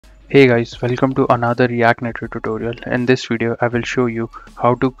Hey guys, welcome to another React Native tutorial. In this video, I will show you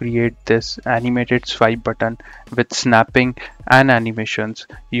how to create this animated swipe button with snapping and animations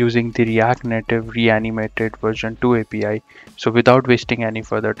using the React Native Reanimated version 2 API. So without wasting any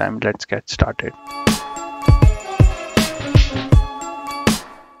further time, let's get started.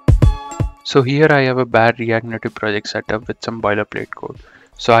 So here I have a bad React Native project setup with some boilerplate code.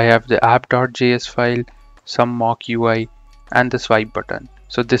 So I have the app.js file, some mock UI, and the swipe button.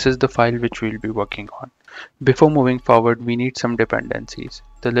 So this is the file which we'll be working on. Before moving forward, we need some dependencies.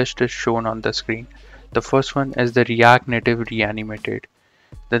 The list is shown on the screen. The first one is the React Native Reanimated.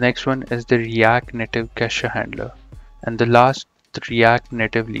 The next one is the React Native Cache Handler. And the last, the React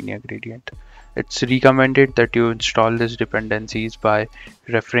Native Linear Gradient. It's recommended that you install these dependencies by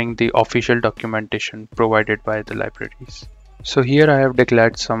referring the official documentation provided by the libraries. So here I have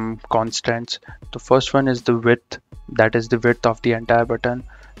declared some constants. The first one is the width, that is the width of the entire button.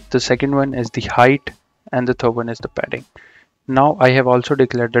 The second one is the height, and the third one is the padding. Now I have also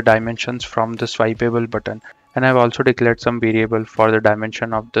declared the dimensions from the swipeable button, and I've also declared some variable for the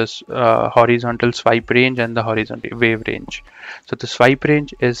dimension of this horizontal swipe range and the horizontal wave range. So the swipe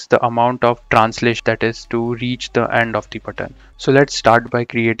range is the amount of translation that is to reach the end of the button. So let's start by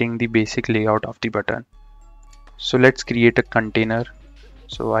creating the basic layout of the button. So let's create a container.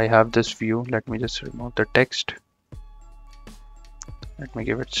 So I have this view. Let me just remove the text. Let me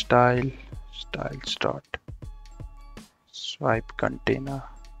give it styles dot swipe container.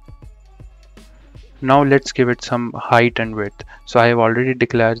 Now let's give it some height and width. So I have already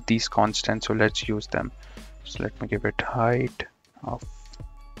declared these constants, so let's use them. So let me give it height of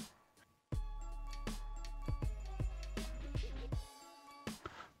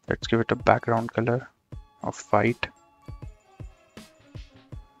let's give it a background color of white.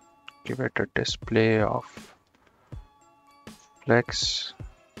 Give it a display of flex,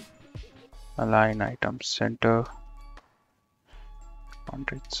 align item center,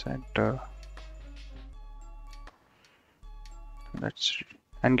 content center.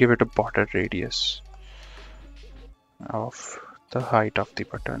 And give it a border radius of the height of the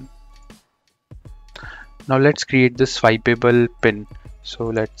button. Now let's create this swipeable pin. So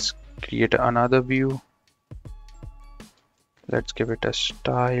let's create another view. Let's give it a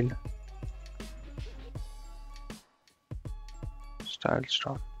styles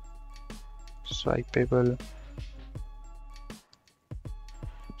dot swipeable.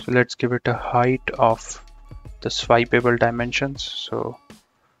 So let's give it a height of the swipeable dimensions. So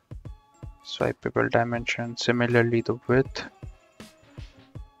swipeable dimension, similarly the width,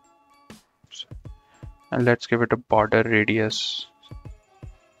 and let's give it a border radius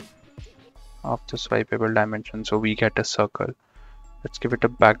of the swipeable dimension, so we get a circle. Let's give it a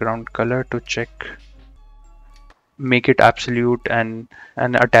background color to check, make it absolute, and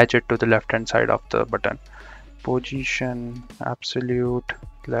attach it to the left hand side of the button. Position absolute,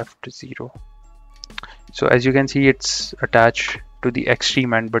 left 0. So as you can see, it's attached to the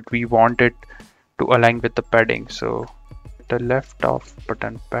extreme end, but we want it to align with the padding. So the left of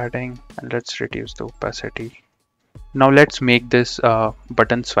button padding, and let's reduce the opacity. Now let's make this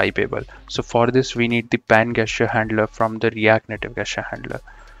button swipeable. So for this we need the pan gesture handler from the React Native gesture handler.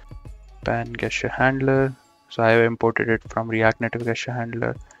 Pan gesture handler. So I have imported it from React Native gesture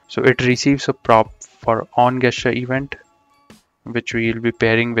handler. So it receives a prop for on gesture event, which we will be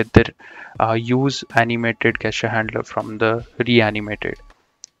pairing with the use animated gesture handler from the reanimated.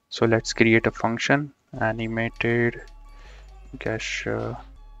 So let's create a function, animated gesture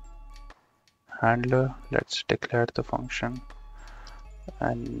handler. Let's declare the function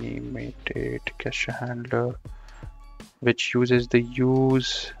animated gesture handler, which uses the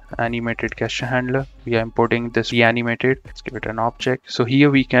use animated gesture handler. We are importing this reanimated. Let's give it an object. So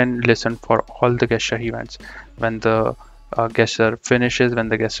here we can listen for all the gesture events, when the gesture finishes, when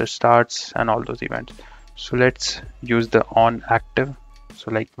the gesture starts, and all those events. So let's use the on active.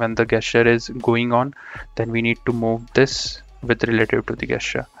 So like when the gesture is going on, then we need to move this with relative to the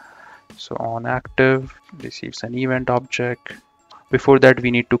gesture. So on active receives an event object. Before that we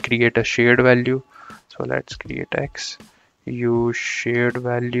need to create a shared value. So let's create x, use shared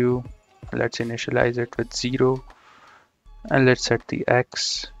value. Let's initialize it with 0, and let's set the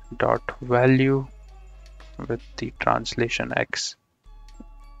x dot value with the translation x.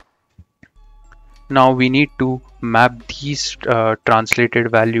 Now we need to map these translated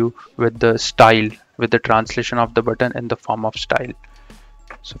value with the style, with the translation of the button in the form of style.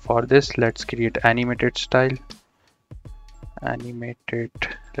 So for this, let's create animated style. Animated,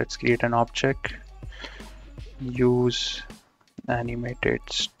 let's create an object, use animated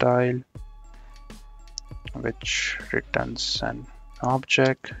style, which returns an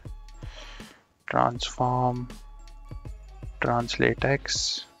object. transform translate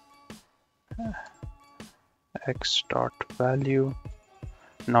x dot value.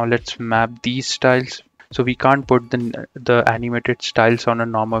 Now let's map these styles. So we can't put the animated styles on a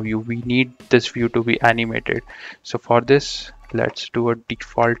normal view. We need this view to be animated. So for this, let's do a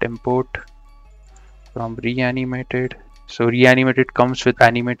default import from reanimated. So reanimated comes with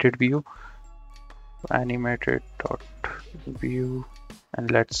animated view, animated dot view, and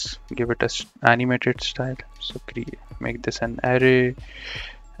let's give it a animated style. So make this an array,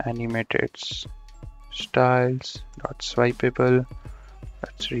 animated styles dot swipeable.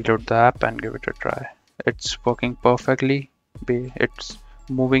 Let's reload the app and give it a try. It's working perfectly. It's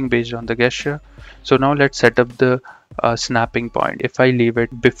moving based on the gesture. So now let's set up the snapping point. If I leave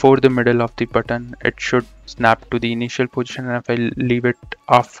it before the middle of the button, it should snap to the initial position, and if I leave it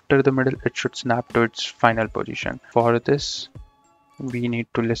after the middle, it should snap to its final position. For this, we need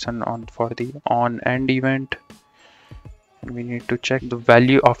to listen on for the on end event, and we need to check the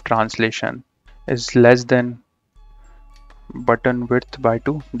value of translation is less than button width by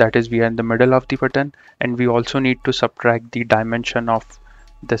 2, that is we are in the middle of the button, and we also need to subtract the dimension of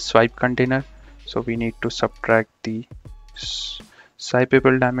the swipe container. So we need to subtract the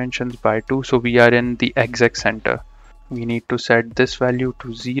swipeable dimensions by 2, so we are in the exact center. We need to set this value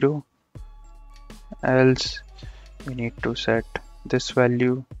to 0, else we need to set this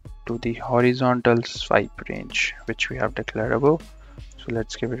value to the horizontal swipe range, which we have declared above. So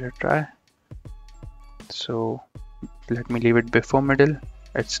let's give it a try. So let me leave it before middle.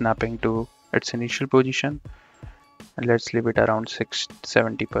 It's snapping to its initial position, and let's leave it around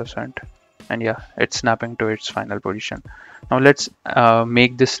 70%, and yeah, it's snapping to its final position. Now let's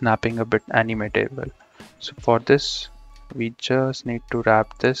make this snapping a bit animatable. So for this, we just need to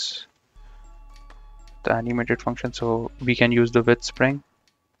wrap this the animated function, so we can use the width spring.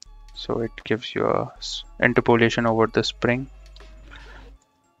 So it gives you a interpolation over the spring.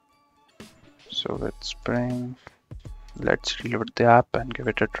 So with spring, let's reload the app and give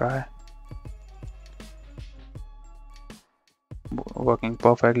it a try. Working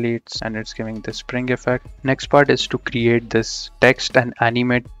perfectly, it's giving the spring effect. Next part is to create this text and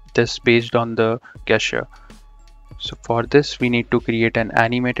animate this based on the gesture. So for this, we need to create an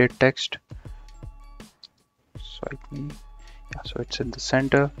animated text. Swipe me. Yeah, so it's in the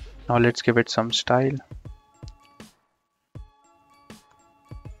center. Now let's give it some style.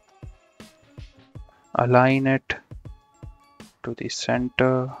 Align it to the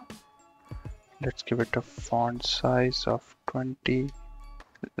center. Let's give it a font size of 20.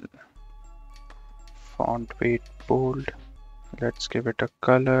 Font weight bold. Let's give it a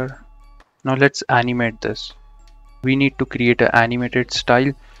color. Now let's animate this. We need to create an animated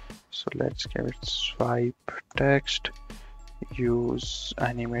style. So let's give it swipe text. Use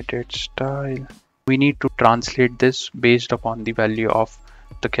animated style. We need to translate this based upon the value of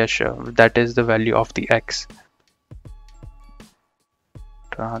the gesture, that is the value of the X.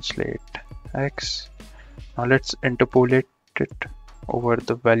 Translate X. Now let's interpolate it over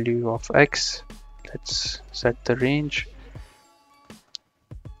the value of X. Let's set the range.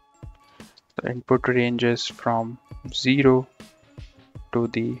 The input range is from 0 to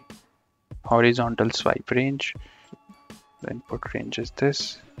the horizontal swipe range. The input range is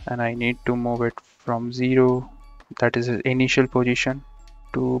this, and I need to move it from 0, that is its initial position,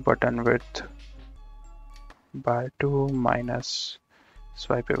 to button width by 2 minus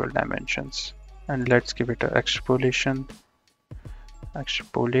swipeable dimensions. And let's give it an extrapolation.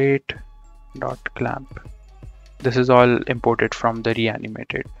 Extrapolate dot clamp. This is all imported from the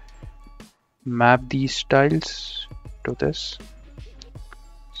reanimated. Map these styles to this.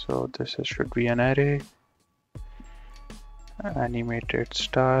 So this should be an array. Animated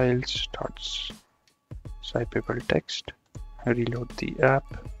styles dot swipeable text. Reload the app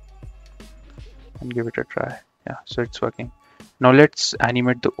and give it a try. Yeah, so it's working. Now let's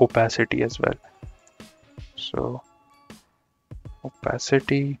animate the opacity as well. So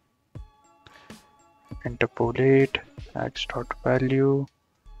opacity, interpolate, x dot value,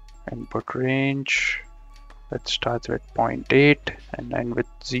 input range. Let's start with 0.8 and end with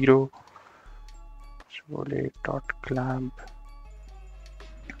 0. Interpolate dot clamp.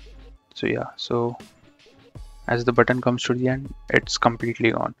 So yeah, so as the button comes to the end, it's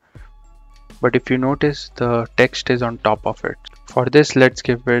completely gone. But if you notice, the text is on top of it. For this, let's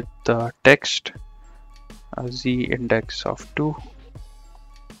give it the text a z index of 2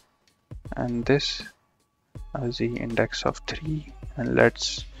 and this a z index of 3, and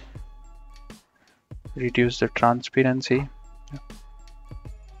let's reduce the transparency.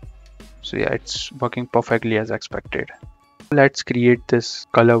 So yeah, it's working perfectly as expected. Let's create this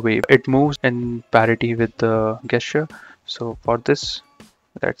color wave. It moves in parity with the gesture. So for this,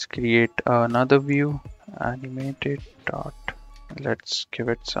 let's create another view, animated dot. Let's give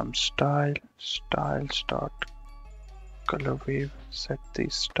it some style, styles dot color wave. Set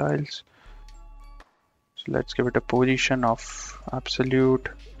these styles. So let's give it a position of absolute,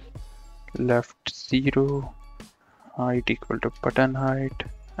 left 0, height equal to button height,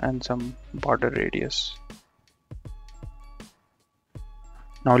 and some border radius.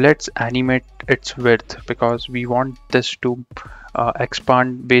 Now let's animate its width because we want this to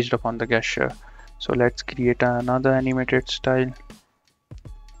expand based upon the gesture. So let's create another animated style,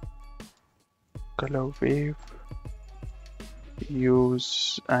 color wave,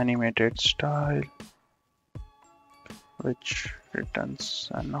 use animated style, which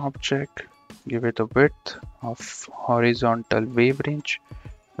returns an object, give it a width of horizontal wave range,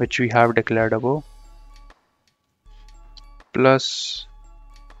 which we have declared above, plus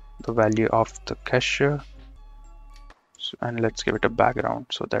the value of the gesture. And let's give it a background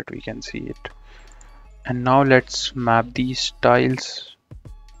so that we can see it. And now let's map these styles,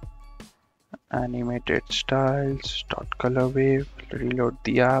 animated styles dot color wave, reload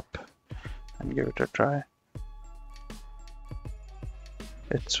the app and give it a try.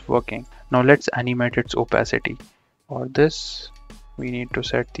 It's working. Now let's animate its opacity. For this, we need to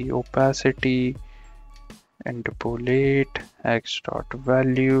set the opacity, interpolate x dot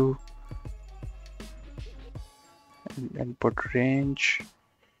value, and input range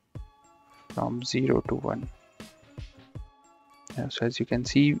from 0 to 1. Yeah, so as you can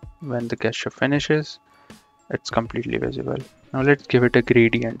see, when the gesture finishes, it's completely visible. Now let's give it a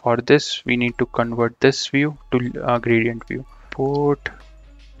gradient. For this, we need to convert this view to a gradient view. Port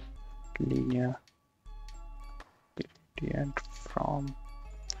linear gradient from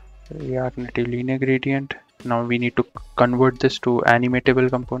React Native linear gradient. Now we need to convert this to animatable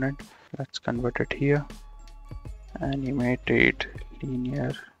component. Let's convert it here. Animated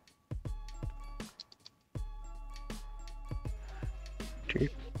linear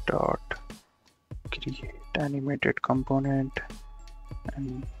dot create animated component,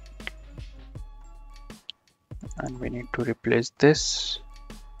 and we need to replace this.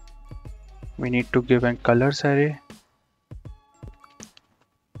 We need to give a colors array.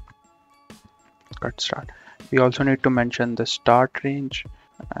 Cut start. We also need to mention the start range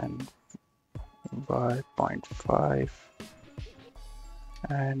and y.5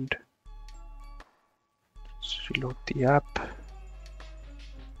 and reload the app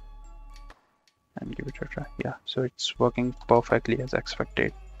and give it a try. Yeah, so it's working perfectly as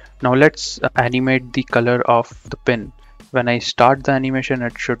expected. Now let's animate the color of the pin. When I start the animation,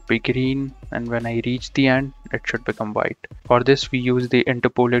 it should be green, and when I reach the end, it should become white. For this, we use the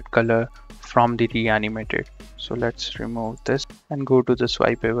interpolate color from the reanimated. So let's remove this and go to the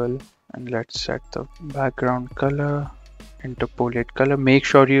swipeable, and let's set the background color, interpolate color. Make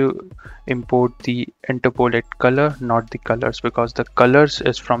sure you import the interpolate color, not the colors, because the colors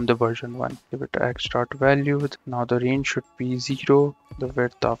is from the version 1. Give it x dot value. Now the range should be 0, the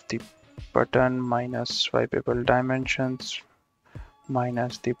width of the button minus swipeable dimensions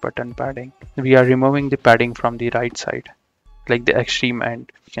minus the button padding. We are removing the padding from the right side, like the extreme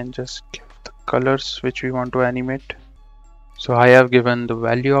end. We can just give the colors which we want to animate. So I have given the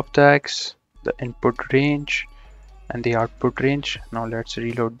value of the x, the input range and the output range. Now let's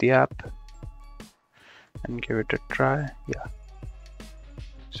reload the app and give it a try. Yeah,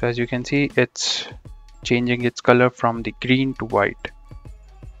 so as you can see, it's changing its color from the green to white.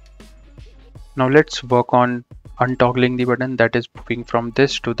 Now let's work on untoggling the button, that is moving from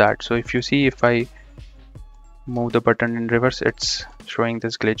this to that. So if you see, if I move the button in reverse, it's showing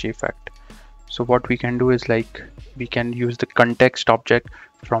this glitchy effect. So what we can do is, like, we can use the context object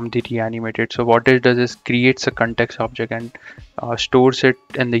from the reanimated. So what it does is creates a context object and stores it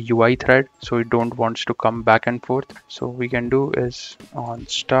in the UI thread, so it don't wants to come back and forth. So we can do is on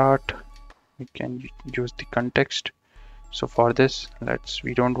start, we can use the context. So for this,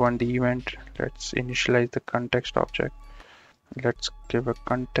 we don't want the event, let's initialize the context object. Let's give a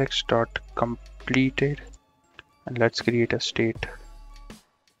context dot completed and let's create a state.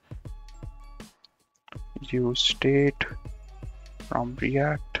 Use state from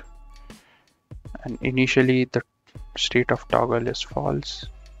React, and initially the state of toggle is false,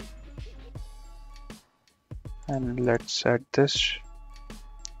 and let's set this.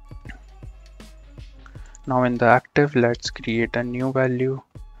 Now in the active, let's create a new value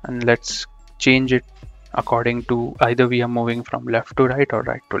and let's change it according to either we are moving from left to right or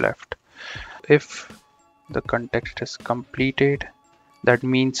right to left. If the context is completed, that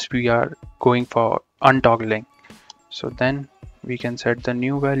means we are going for untoggling. So then we can set the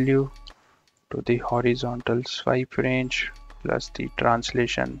new value to the horizontal swipe range plus the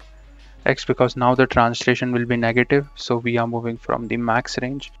translation X, because now the translation will be negative. So we are moving from the max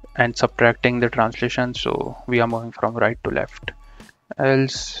range and subtracting the translation. So we are moving from right to left.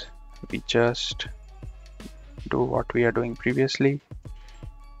 Else we just do what we are doing previously.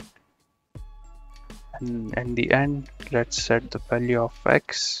 And in the end, let's set the value of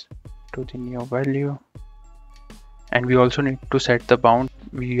X to the new value. And we also need to set the bound.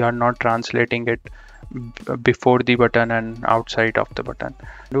 We are not translating it before the button and outside of the button.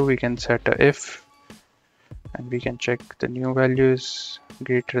 So we can set a if, and we can check the new value is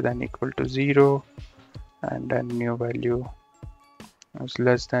greater than equal to 0, and then new value is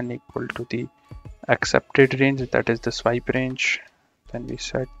less than equal to the accepted range, that is the swipe range. Then we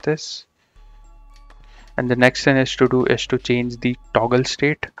set this, and the next thing is to change the toggle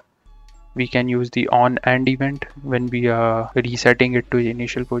state. We can use the on and event when we are resetting it to the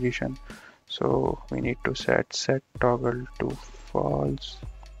initial position. So we need to set toggle to false.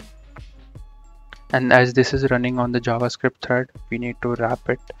 And as this is running on the JavaScript thread, we need to wrap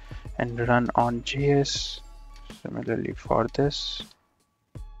it and run on JS. Similarly for this,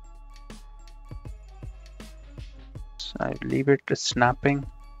 I leave it snapping.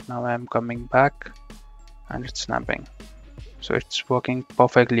 Now I'm coming back and it's snapping. So it's working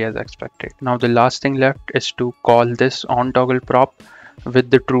perfectly as expected. Now the last thing left is to call this on toggle prop with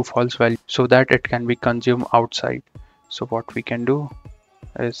the true false value so that it can be consumed outside. So what we can do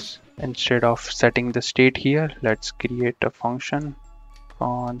is, instead of setting the state here, let's create a function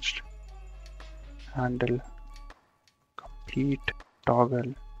const handle complete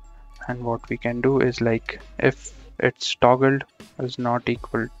toggle. And what we can do is, like, if it's toggled is not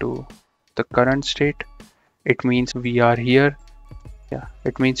equal to the current state, it means we are here. Yeah,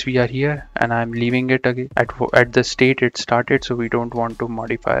 it means we are here, and I'm leaving it again at the state it started, so we don't want to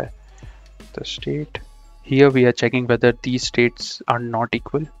modify the state. Here we are checking whether these states are not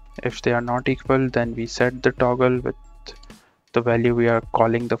equal. If they are not equal, then we set the toggle with the value we are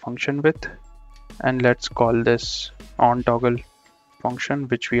calling the function with, and let's call this on toggle function,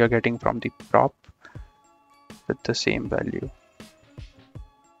 which we are getting from the prop, with the same value.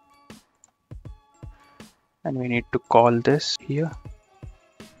 And we need to call this here,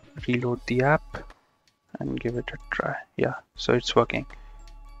 reload the app and give it a try. Yeah, so it's working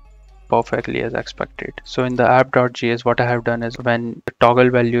perfectly as expected. So in the app.js, what I have done is, when the toggle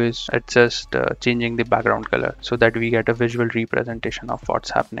value is, it's just changing the background color so that we get a visual representation of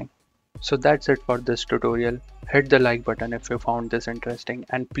what's happening. So that's it for this tutorial. Hit the like button if you found this interesting,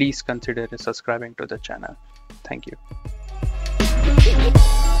 and please consider subscribing to the channel. Thank you.